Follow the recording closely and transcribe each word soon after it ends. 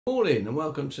Morning and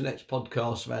welcome to the next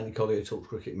podcast of Andy Collier-talks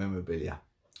cricket memorabilia.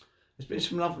 There's been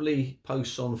some lovely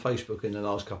posts on Facebook in the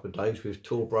last couple of days with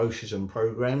tour brochures and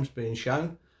programmes being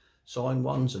shown, signed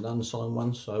ones and unsigned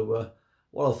ones. So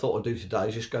what I thought I'd do today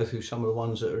is just go through some of the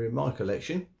ones that are in my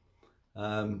collection.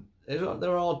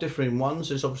 There are differing ones.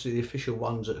 There's obviously the official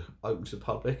ones that are open to the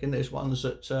public, and there's ones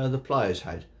that the players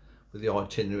had with the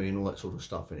itinerary and all that sort of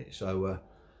stuff in it. So a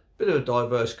bit of a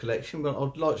diverse collection, but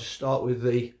I'd like to start with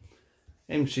the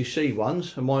MCC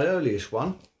ones, and my earliest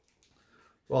one,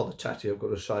 rather tatty I've got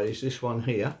to say, is this one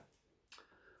here,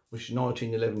 which is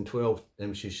 1911-12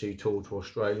 MCC tour to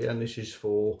Australia, and this is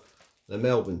for the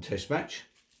Melbourne Test match.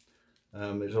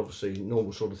 There's obviously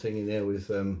normal sort of thing in there with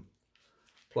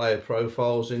player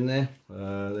profiles in there.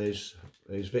 There's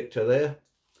Victor there.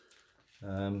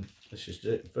 This is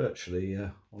virtually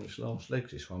on its last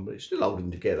legs, this one, but it's still holding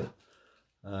together.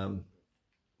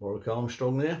 Warwick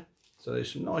Armstrong there. So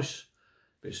there's some nice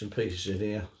bits and pieces in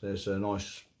here. There's a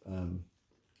nice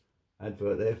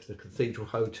advert there for the Cathedral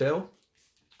Hotel,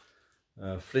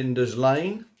 Flinders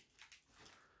Lane,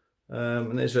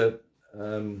 and there's a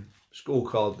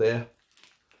scorecard there,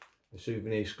 a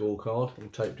souvenir scorecard all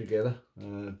taped together.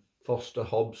 Foster,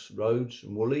 Hobbs, Rhodes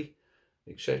and Woolley,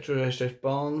 etc. SF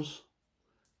Barnes.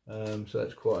 So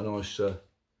that's quite a nice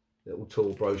little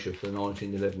tour brochure for the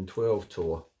 1911-12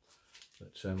 tour.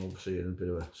 But obviously in a bit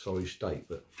of a sorry state,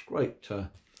 but great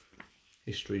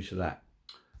history to that.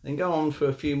 Then go on for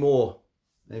a few more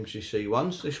MCC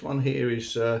ones. This one here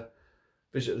is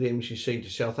visit the MCC to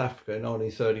South Africa in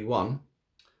 1931,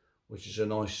 which is a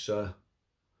nice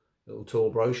little tour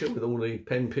brochure with all the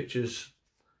pen pictures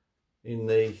in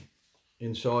the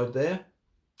inside there,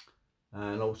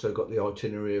 and also got the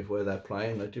itinerary of where they're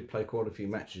playing. They did play quite a few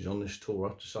matches on this tour, I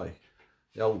have to say.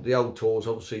 The old tours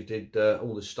obviously did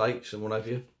all the stakes and what have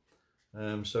you,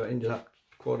 so it ended up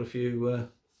quite a few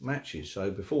matches.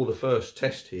 So before the first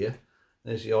test here,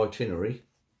 there's the itinerary,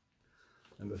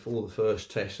 and before the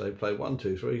first test they played 1,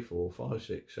 2, 3, 4, 5,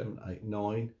 6, 7, 8,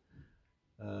 9,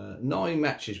 9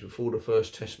 matches before the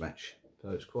first test match.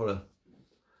 So it's quite a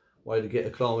way to get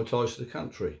acclimatised to the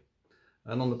country.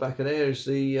 And on the back of there is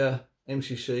the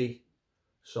MCC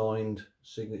signed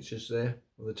signatures there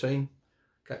of the team,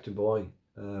 captained by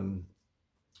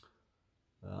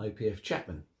APF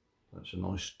Chapman. That's a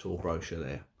nice tour brochure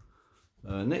there.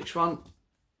 Next one,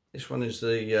 this one is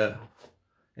the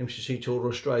MCC Tour to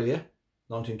Australia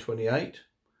 1928.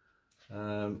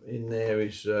 In there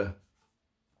is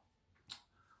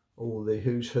all the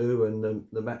who's who and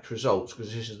the match results,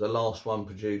 because this is the last one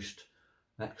produced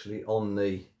actually on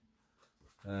the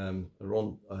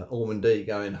Ormondee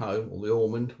going home, or the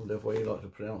Ormond, whatever way you like to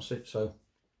pronounce it. So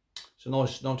it's a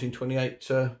nice 1928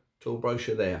 tour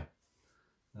brochure there,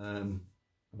 and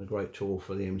a great tour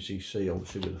for the MCC,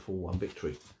 obviously with a 4-1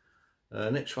 victory.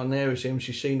 Next one there is the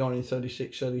MCC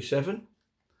 1936-37.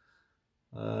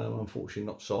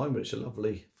 Unfortunately not signed, but it's a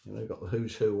lovely, you know, got the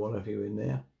who's who, what have you in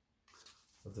there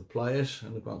of the players,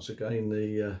 and once again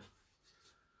the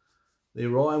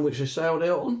Orion which they sailed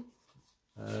out on,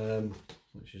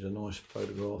 which is a nice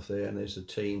photograph there, and there's the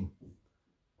team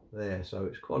there. So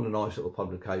it's quite a nice little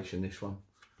publication, this one,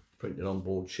 printed on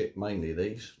board ship mainly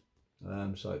these.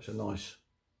 So it's a nice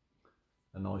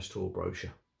tour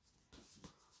brochure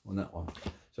on that one.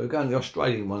 So we're going to the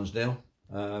Australian ones now,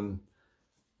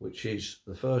 which is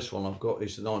the first one I've got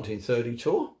is the 1930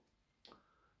 tour,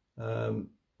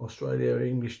 Australia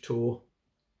English tour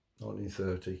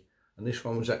 1930, and this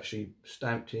one was actually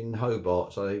stamped in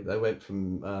Hobart. So they went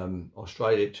from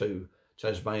Australia to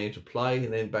Tasmania to play,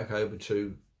 and then back over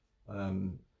to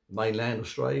mainland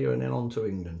Australia, and then on to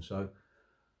England. So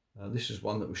this is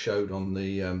one that was showed on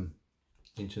the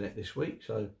internet this week.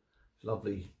 So it's a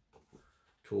lovely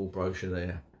tour brochure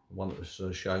there. One that was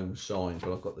shown was signed,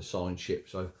 but I've got the signed ship,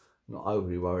 so I'm not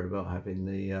overly worried about having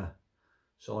the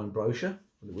signed brochure,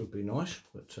 but it would be nice,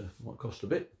 but might cost a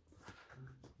bit.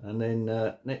 And then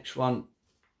next one,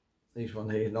 this one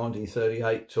here,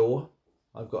 1938 tour.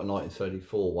 I've got a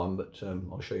 1934 one, but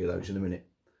I'll show you those in a minute.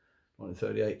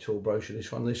 1938 tour brochure,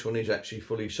 this one is actually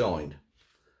fully signed.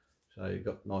 So you've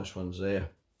got nice ones there.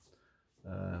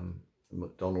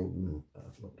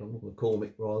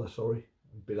 McCormick rather, sorry,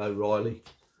 Bill O'Reilly.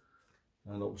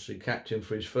 And obviously captain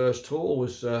for his first tour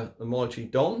was the mighty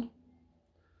Don.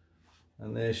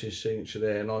 And there's his signature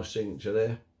there, nice signature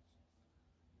there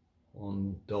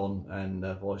on Don, and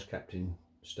vice captain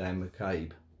Stan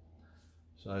McCabe.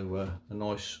 So a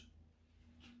nice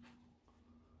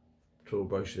tour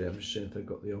brochure there. I'm just seeing if they've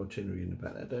got the itinerary in the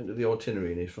back. They don't do the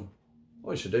itinerary in this one.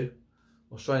 I used to do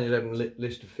Australian 11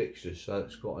 list of fixtures, so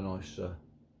it's quite a nice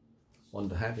one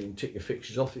to have. You can tick your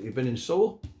fixtures off that you've been and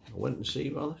saw, or went and see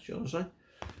rather, shall I say.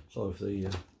 Sorry for the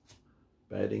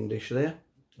bad English there.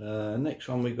 Next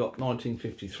one we got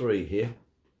 1953 here.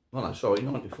 Oh no, sorry,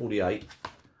 1948,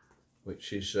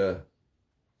 which is a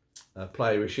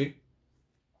player issue.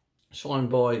 Signed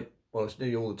by, well, it's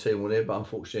nearly all the team were there, but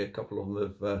unfortunately a couple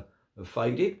of them have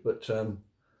faded, but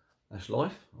that's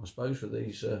life, I suppose, with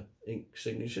these ink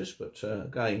signatures. But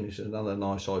again, this is another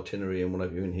nice itinerary and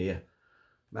whatever you in here.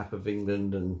 Map of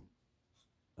England and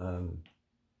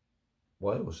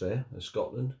Wales there, and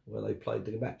Scotland, where they played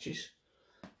the matches.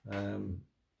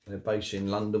 Their base in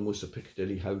London was the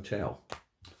Piccadilly Hotel.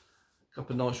 A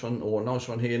couple of nice one, or a nice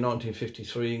one here,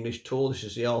 1953 English tour. This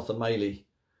is the Arthur Mailey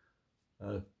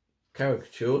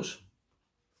caricatures.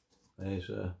 There's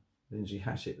Lindsay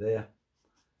Hassett there.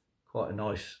 Quite a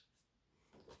nice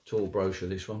tour brochure,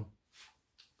 this one.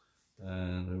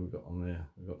 And who we've got on there?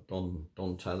 We've got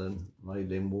Don Talon, May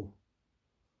Limwell.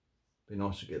 Be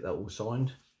nice to get that all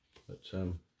signed. But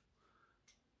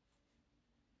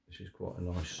this is quite a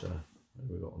nice, who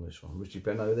we've got on this one? Richie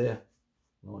Benno there,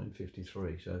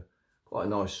 1953. So quite a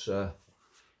nice,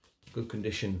 good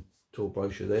condition tour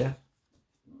brochure there.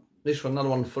 This one, another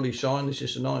one fully signed. This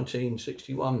is the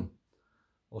 1961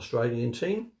 Australian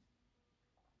team.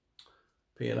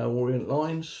 P&O Orient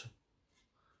Lines.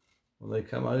 When they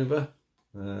come over,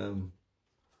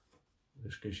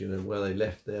 this gives you where they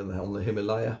left there on the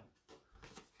Himalaya.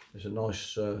 There's a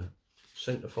nice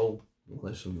centrefold.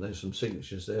 Well, there's some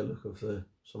signatures there. Look of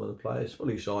some of the players.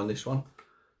 Fully signed, this one,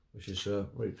 which is a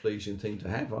very pleasing thing to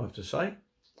have, I have to say.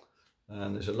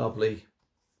 And there's a lovely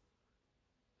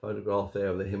photograph there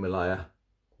of the Himalaya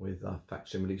with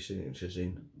facsimile signatures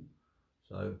in.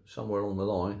 So somewhere along the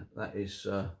line, that is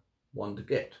one to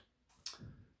get.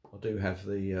 I do have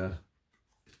the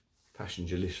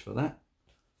passenger list for that.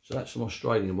 So that's some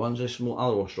Australian ones. There's some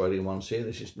other Australian ones here.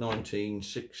 This is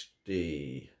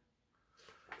 1960.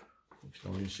 It's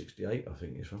 1968, I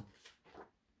think, this one.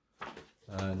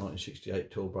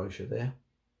 1968 tour brochure there.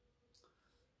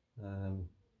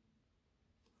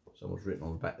 Someone's written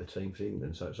on the back of the team for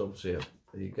England, so it's obviously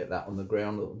you get that on the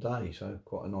ground all day. So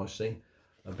quite a nice thing.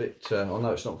 A bit. I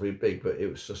know it's not very big, but it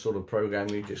was the sort of program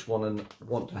you just want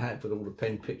to have with all the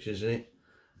pen pictures in it.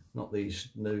 Not these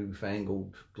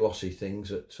newfangled glossy things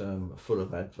that are full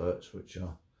of adverts, which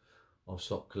I've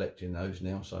stopped collecting those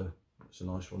now. So it's a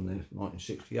nice one there from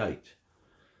 1968.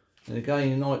 And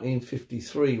again, in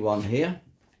 1953 one here.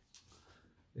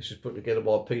 This is put together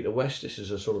by Peter West. This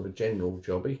is a sort of a general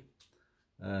jobby,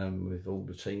 with all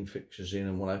the team fixtures in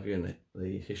and what have you, and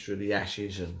the history of the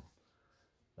Ashes, and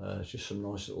it's just some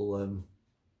nice little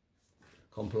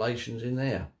compilations in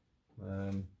there.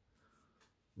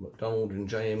 McDonald and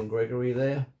J.M. Gregory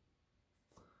there,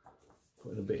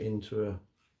 putting a bit into a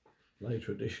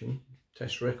later edition.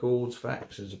 Test records,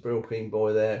 facts. There's a Brilkeen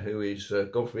boy there who is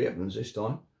Godfrey Evans this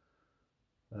time.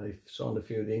 They've signed a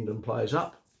few of the England players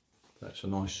up. That's a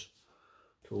nice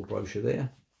tour brochure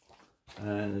there.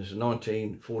 And there's a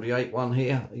 1948 one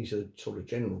here. These are sort of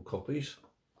general copies.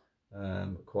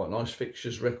 Quite nice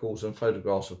fixtures, records and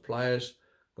photographs of players,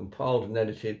 compiled and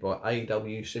edited by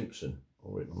A.W. Simpson,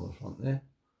 all written on the front there.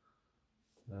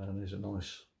 And there's a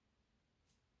nice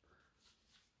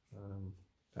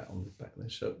that on the back there.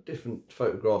 So different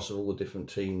photographs of all the different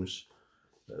teams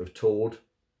that have toured.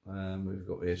 We've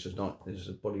got here, there's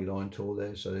a body line tour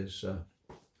there, so there's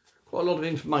quite a lot of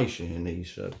information in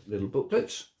these little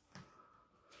booklets.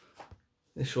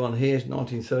 This one here is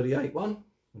 1938 one,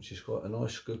 which is quite a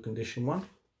nice, good condition one.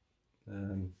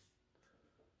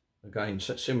 Again,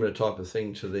 similar type of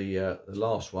thing to the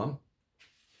last one.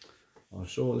 I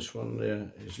saw this one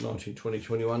there is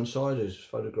 1920-21 side. There's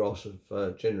photographs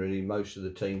of generally most of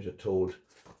the teams that toured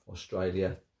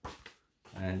Australia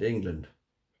and England.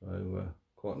 So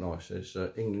quite nice. There's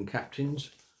England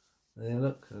captains. There,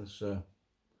 look. There's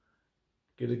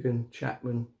Gilligan,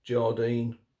 Chapman,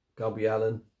 Jardine, Gubby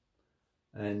Allen,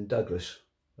 and Douglas.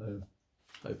 So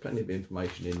plenty of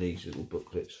information in these little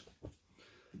booklets.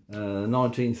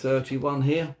 1931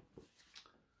 here.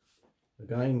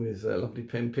 Again with lovely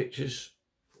pen pictures,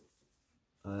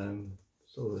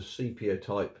 sort of sepia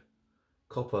type,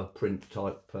 copper print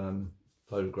type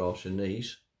photographs in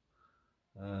these.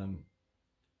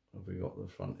 Have we got the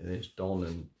front? There's Don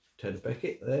and Ted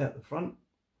Beckett there at the front.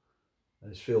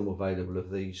 There's film available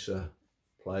of these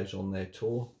players on their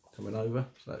tour coming over.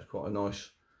 So that's quite a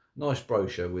nice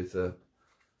brochure with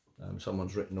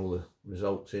someone's written all the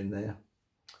results in there.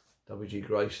 W.G.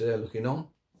 Grace there looking on.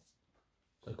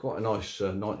 So quite a nice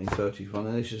 1930 one,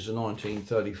 and this is a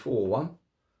 1934 one,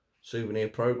 souvenir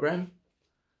programme.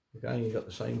 Again, you've got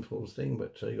the same sort of thing,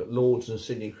 but you've got Lords and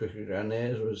Sydney Cricket Ground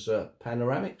there. There was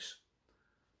panoramics.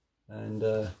 And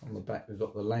on the back we've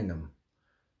got the Langham.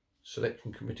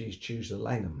 Selection committees choose the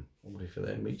Langham, probably for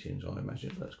their meetings, I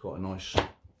imagine. That's quite a nice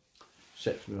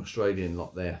set from the Australian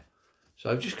lot there. So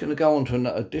I'm just going to go on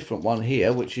to a different one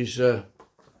here, which is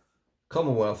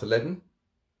Commonwealth 11.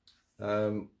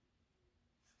 I'm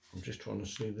just trying to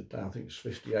see the date. I think it's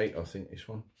 58, I think, this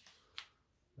one.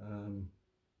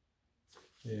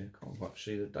 Yeah, can't quite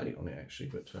see the date on it actually,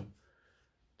 but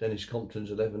Dennis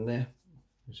Compton's 11 there.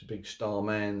 It's a big star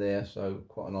man there, so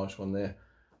quite a nice one there.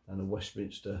 And a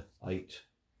Westminster 8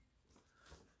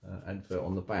 advert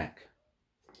on the back.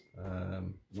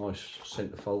 Nice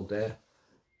centrefold there.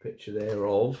 Picture there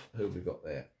of, who have we got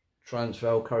there?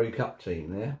 Transvaal Currie Cup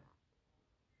team there.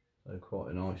 So quite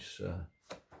a nice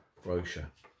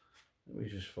brochure. Let me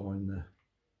just find the...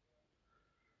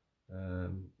 I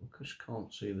just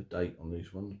can't see the date on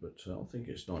these ones, but I think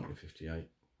it's 1958.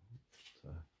 So,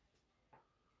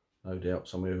 no doubt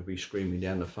somebody will be screaming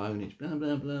down the phone, it's blah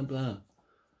blah blah blah.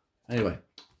 Anyway,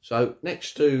 so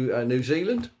next to New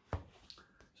Zealand,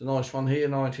 it's a nice one here,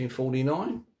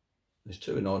 1949. There's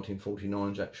two in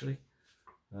 1949s actually.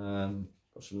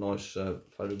 Got some nice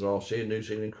photographs here. New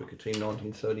Zealand cricket team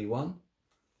 1931.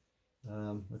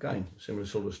 Again, similar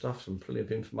sort of stuff, some plenty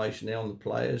of information there on the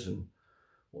players and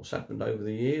what's happened over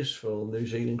the years for New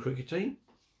Zealand cricket team.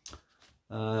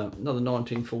 Another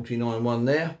 1949 one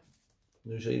there,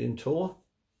 New Zealand tour.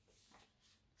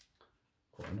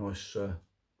 Quite a nice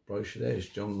brochure there. It's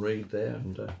John Reid there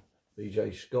and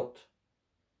BJ Scott.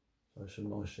 So some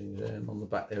nice things there. And on the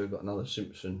back there we've got another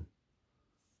Simpson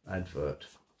advert.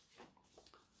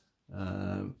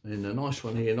 And a nice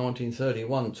one here,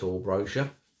 1931 tour brochure,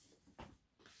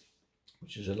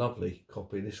 which is a lovely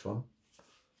copy, this one.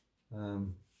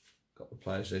 Got the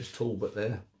players, there's Talbot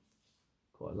there.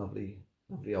 Quite lovely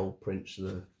old prints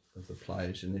of the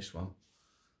players in this one.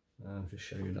 I'll just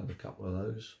show you another couple of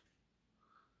those.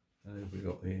 We've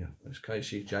got here, there's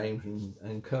Casey, James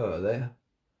and Kerr there.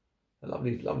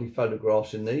 Lovely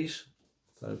photographs in these,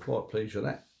 so quite pleased with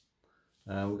that.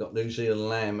 We've got New Zealand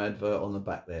lamb advert on the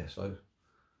back there, so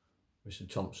Mr.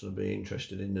 Thompson will be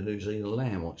interested in the New Zealand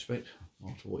lamb, I expect,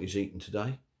 after what he's eaten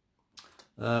today.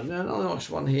 Now another nice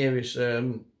one here is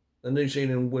the New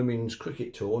Zealand Women's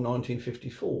Cricket Tour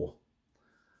 1954,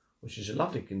 which is a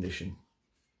lovely condition,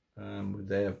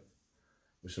 with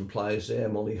some players there,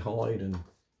 Molly Hyde and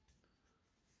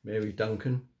Mary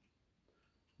Duncan.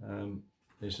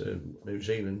 There's a New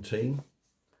Zealand team.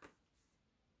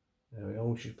 There we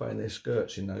are, she's playing their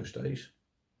skirts in those days.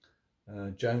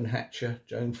 Joan Hatcher,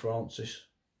 Joan Francis,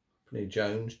 Penny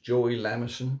Jones, Joy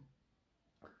Lamison.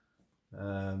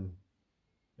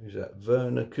 Who's that?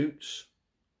 Verna Coots,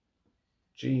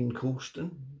 Jean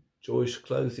Coulston, Joyce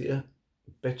Clothier,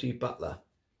 Betty Butler.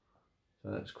 So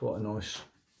that's quite a nice,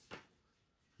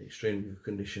 extremely good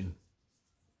condition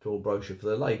tour brochure for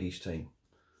the ladies team.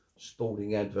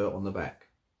 Sporting advert on the back.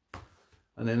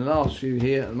 And then the last few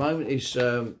here at the moment is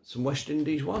some West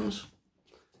Indies ones.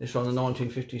 This one, the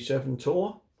 1957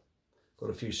 tour. Got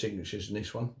a few signatures in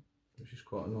this one, which is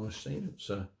quite a nice thing.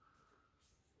 It's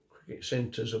cricket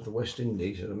centres of the West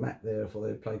Indies. There's a map there for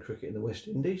they play cricket in the West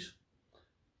Indies.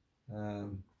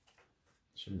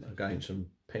 Again, some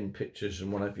pen pictures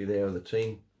and what have you there of the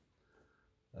team.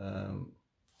 Some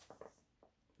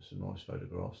nice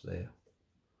photographs there.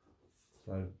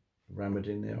 So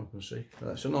Ramadan there, I can see. So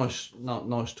that's a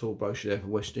nice tour brochure there for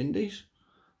West Indies.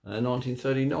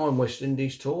 1939 West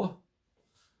Indies tour.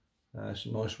 It's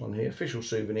a nice one here. Official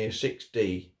souvenir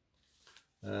 6D.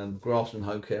 Grafton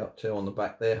Hotel on the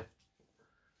back there.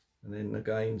 And then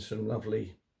again some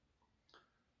lovely.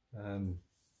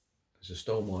 There's a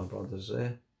Stolmeyer Brothers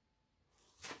there.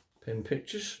 Pen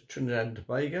pictures. Trinidad and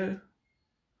Tobago.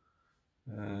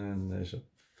 And there's a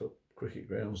cricket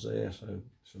grounds there. So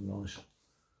some nice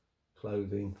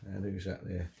clothing. And who's that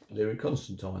there? Leary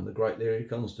Constantine, the great Leary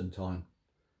Constantine,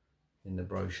 in the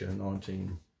brochure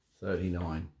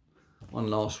 1939. One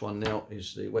last one now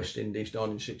is the West Indies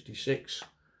 1966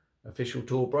 official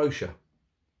tour brochure,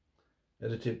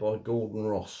 edited by Gordon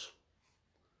Ross.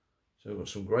 So we've got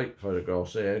some great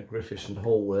photographs there. Griffiths and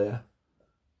Hall there,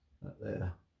 at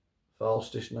their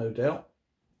fastest, no doubt.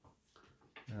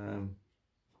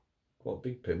 Quite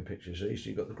big pen pictures these.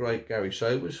 You've got the great Gary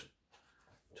Sobers,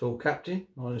 tour captain,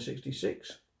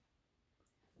 1966.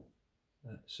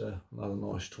 That's another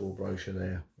nice tour brochure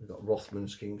there. We've got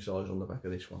Rothman's king size on the back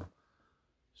of this one.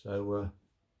 So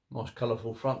nice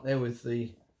colourful front there with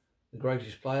the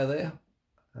greatest player there,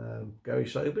 Gary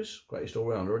Sobers, greatest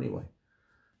all-rounder anyway.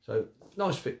 So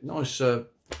nice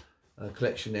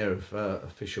collection there of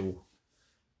official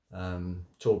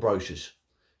tour brochures.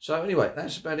 So anyway,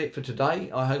 that's about it for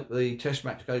today. I hope the test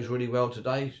match goes really well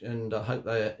today, and I hope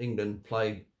England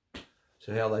play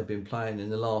to how they've been playing in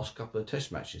the last couple of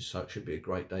test matches. So it should be a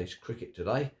great day's cricket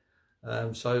today.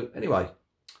 So anyway,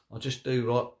 I'll just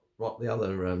do like the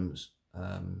other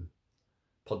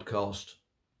podcast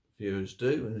viewers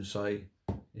do, and say,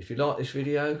 if you like this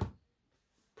video,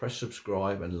 press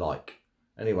subscribe and like.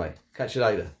 Anyway, catch you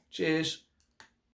later. Cheers.